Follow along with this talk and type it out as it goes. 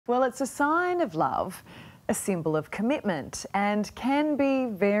Well, it's a sign of love, a symbol of commitment, and can be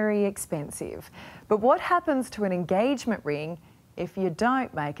very expensive. But what happens to an engagement ring if you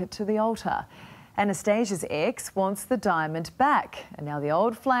don't make it to the altar? Anastasia's ex wants the diamond back, and now the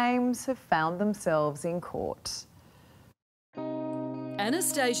old flames have found themselves in court.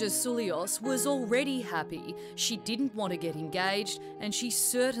 Anastasia Soulios was already happy. She didn't want to get engaged, and she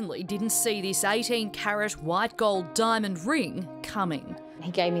certainly didn't see this 18-carat white gold diamond ring coming.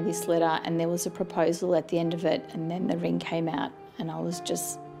 He gave me this letter and there was a proposal at the end of it, and then the ring came out and I was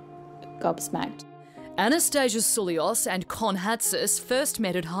just gobsmacked. Anastasia Soulios and Con Hatsis first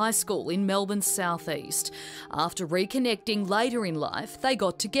met at high school in Melbourne's southeast. After reconnecting later in life, they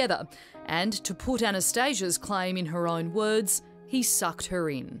got together. And to put Anastasia's claim in her own words, he sucked her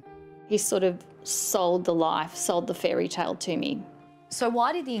in. He sort of sold the life, sold the fairy tale to me. So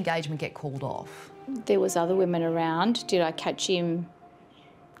why did the engagement get called off? There was other women around. Did I catch him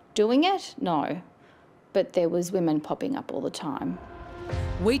doing it? No. But there was women popping up all the time.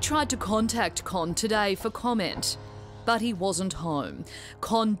 We tried to contact Con today for comment, but he wasn't home.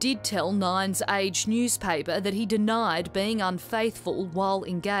 Con did tell Nine's Age newspaper that he denied being unfaithful while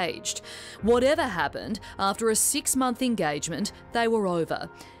engaged. Whatever happened, after a 6-month engagement, they were over.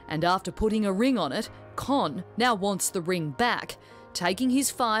 And after putting a ring on it, Con now wants the ring back, taking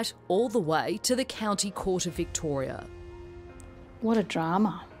his fight all the way to the County Court of Victoria. What a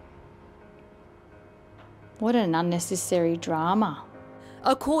drama. What an unnecessary drama.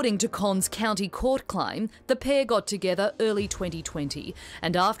 According to Con's county court claim, the pair got together early 2020,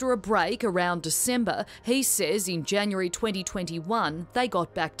 and after a break around December, he says in January 2021 they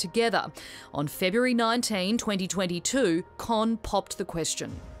got back together. On February 19, 2022, Con popped the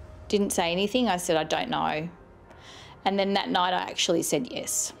question. Didn't say anything. I said, I don't know. And then that night I actually said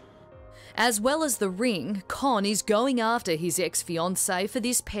yes. As well as the ring, Con is going after his ex-fiancée for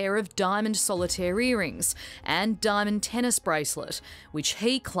this pair of diamond solitaire earrings and diamond tennis bracelet, which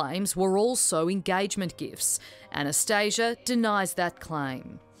he claims were also engagement gifts. Anastasia denies that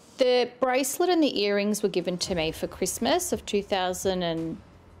claim. The bracelet and the earrings were given to me for Christmas of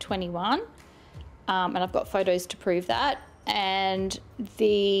 2021, and I've got photos to prove that. And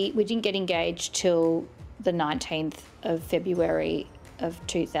we didn't get engaged till the 19th of February of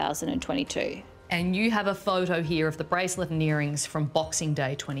 2022. And you have a photo here of the bracelet and earrings from Boxing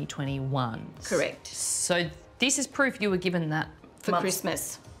Day 2021. Correct. So this is proof you were given that for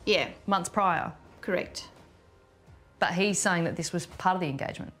Christmas. Yeah. Months prior. Correct. But he's saying that this was part of the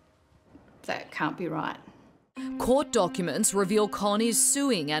engagement. That can't be right. Court documents reveal Con is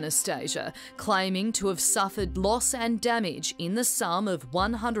suing Anastasia, claiming to have suffered loss and damage in the sum of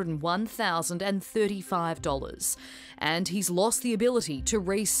 $101,035, and he's lost the ability to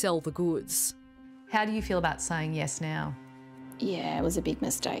resell the goods. How do you feel about saying yes now? Yeah, it was a big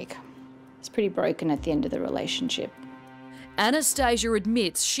mistake. It's pretty broken at the end of the relationship. Anastasia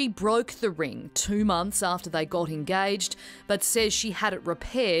admits she broke the ring 2 months after they got engaged, but says she had it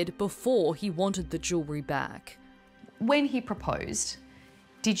repaired before he wanted the jewellery back. When he proposed,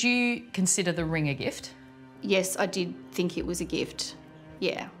 did you consider the ring a gift? Yes, I did think it was a gift,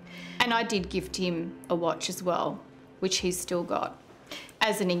 yeah. And I did gift him a watch as well, which he's still got,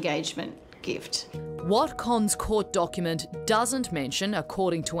 as an engagement gift. What Con's court document doesn't mention,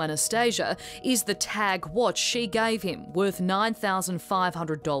 according to Anastasia, is the tag watch she gave him, worth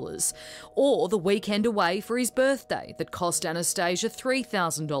 $9,500, or the weekend away for his birthday that cost Anastasia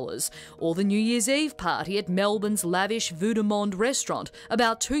 $3,000, or the New Year's Eve party at Melbourne's lavish Vue de Monde restaurant,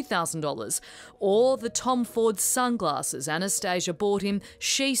 about $2,000, or the Tom Ford sunglasses Anastasia bought him,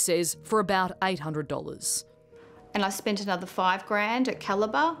 she says, for about $800. And I spent another $5,000 at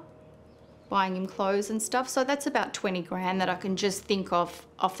Calibre, buying him clothes and stuff, so that's about 20 grand that I can just think of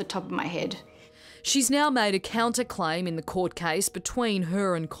off the top of my head. She's now made a counterclaim in the court case between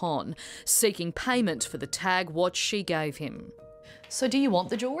her and Con, seeking payment for the tag watch she gave him. So do you want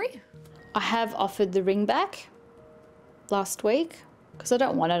the jewellery? I have offered the ring back last week, because I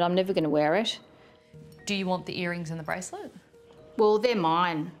don't want it, I'm never going to wear it. Do you want the earrings and the bracelet? Well, they're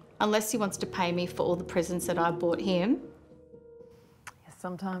mine, unless he wants to pay me for all the presents that I bought him.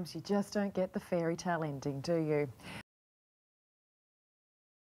 Sometimes you just don't get the fairy tale ending, do you?